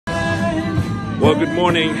Well, good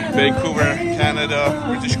morning, Vancouver, Canada,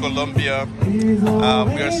 British Columbia. We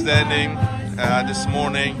are standing this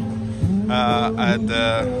morning at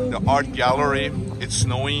the art gallery. It's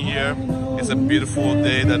snowing here. It's a beautiful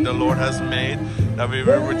day that the Lord has made, that we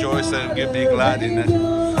will rejoice and be glad in it.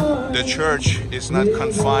 The church is not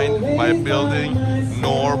confined by a building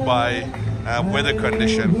nor by weather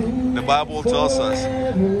condition. The Bible tells us,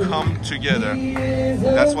 come together.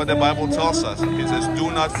 That's what the Bible tells us. It says, do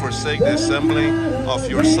not forsake the assembling of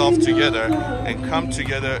yourself together, and come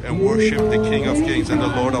together and worship the King of Kings and the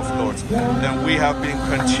Lord of Lords. And we have been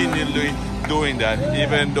continually doing that.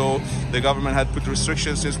 Even though the government had put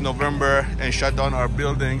restrictions since November and shut down our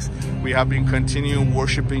buildings, we have been continuing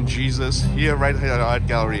worshiping Jesus here right here at the art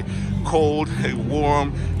gallery. Cold,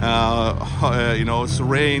 warm, it's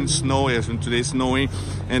rain, snow, and today snowing,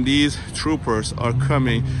 and these troopers are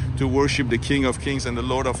coming to worship the King of Kings and the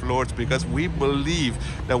Lord of Lords, because we believe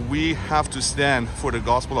that we have to stand for the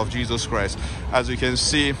gospel of Jesus Christ. As you can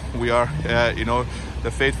see, we are the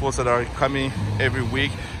faithfuls that are coming every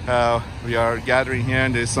week. We are gathering here,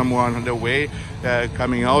 and there's someone on the way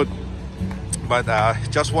coming out. But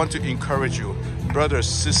just want to encourage you, brothers,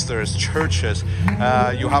 sisters, churches,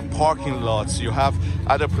 you have parking lots, you have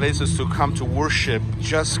other places to come to worship.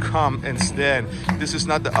 Just come and stand. This is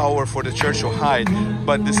not the hour for the church to hide,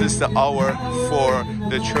 but this is the hour for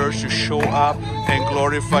the church to show up and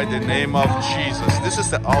glorify the name of Jesus. This is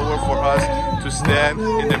the hour for us to stand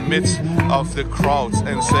in the midst of the crowds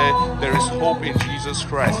and say, there is hope in Jesus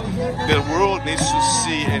Christ. The world needs to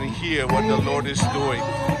see and hear what the Lord is doing.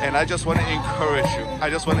 And I just want to encourage you. I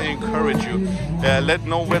just want to encourage you. Let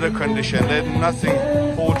no weather condition, let nothing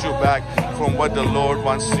hold you back from what the Lord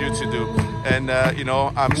wants you to do. And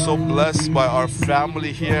I'm so blessed by our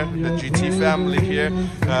family here, the GT family here.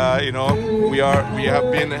 We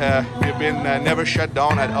have been never shut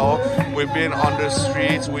down at all. We've been on the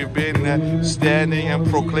streets. We've been standing and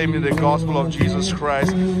proclaiming the gospel of Jesus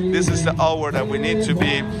Christ. This is the hour that we need to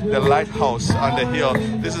be the lighthouse on the hill.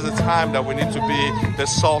 This is the time that we need to be the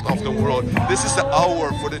salt of the world. This is the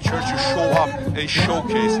hour for the church to show up and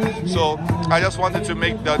showcase. So I just wanted to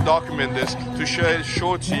document this, to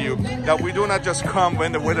show to you that we do not just come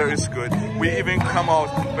when the weather is good. We even come out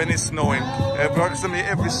when it's snowing.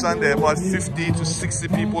 Every Sunday about 50 to 60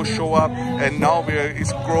 people show up, and now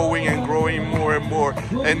it's growing and growing more and more.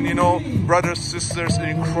 And brothers, sisters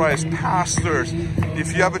in Christ, pastors,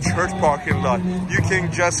 if you have a church parking lot, you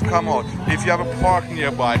can just come out. If you have a park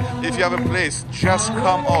nearby, if you have a place, just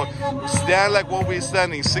come out. Stand like what we're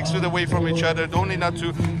standing, 6 feet away from each other. Don't need not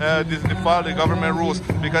to defy the government rules,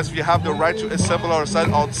 because we have the right to assemble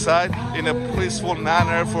ourselves outside in a peaceful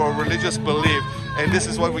manner for a religious belief. And this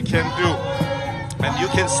is what we can do. And you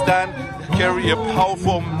can stand, carry a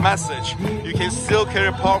powerful message. You can still carry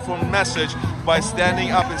a powerful message by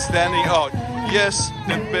standing up and standing out. Yes,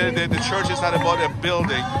 the church is not about a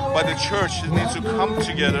building, but the church needs to come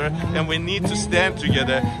together, and we need to stand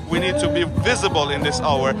together. We need to be visible in this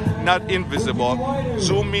hour, not invisible.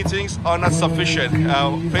 Zoom meetings are not sufficient.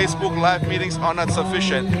 Facebook live meetings are not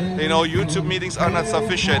sufficient. YouTube meetings are not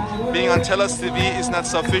sufficient. Being on Telus TV is not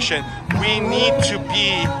sufficient. We need to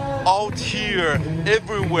be out here,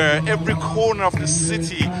 everywhere, every corner of the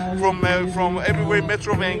city, from everywhere,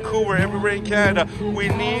 Metro Vancouver, everywhere in Canada. We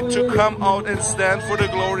need to come out and stand for the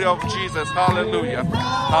glory of Jesus. Hallelujah,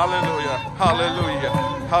 hallelujah, hallelujah,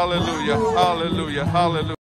 hallelujah, hallelujah, hallelujah.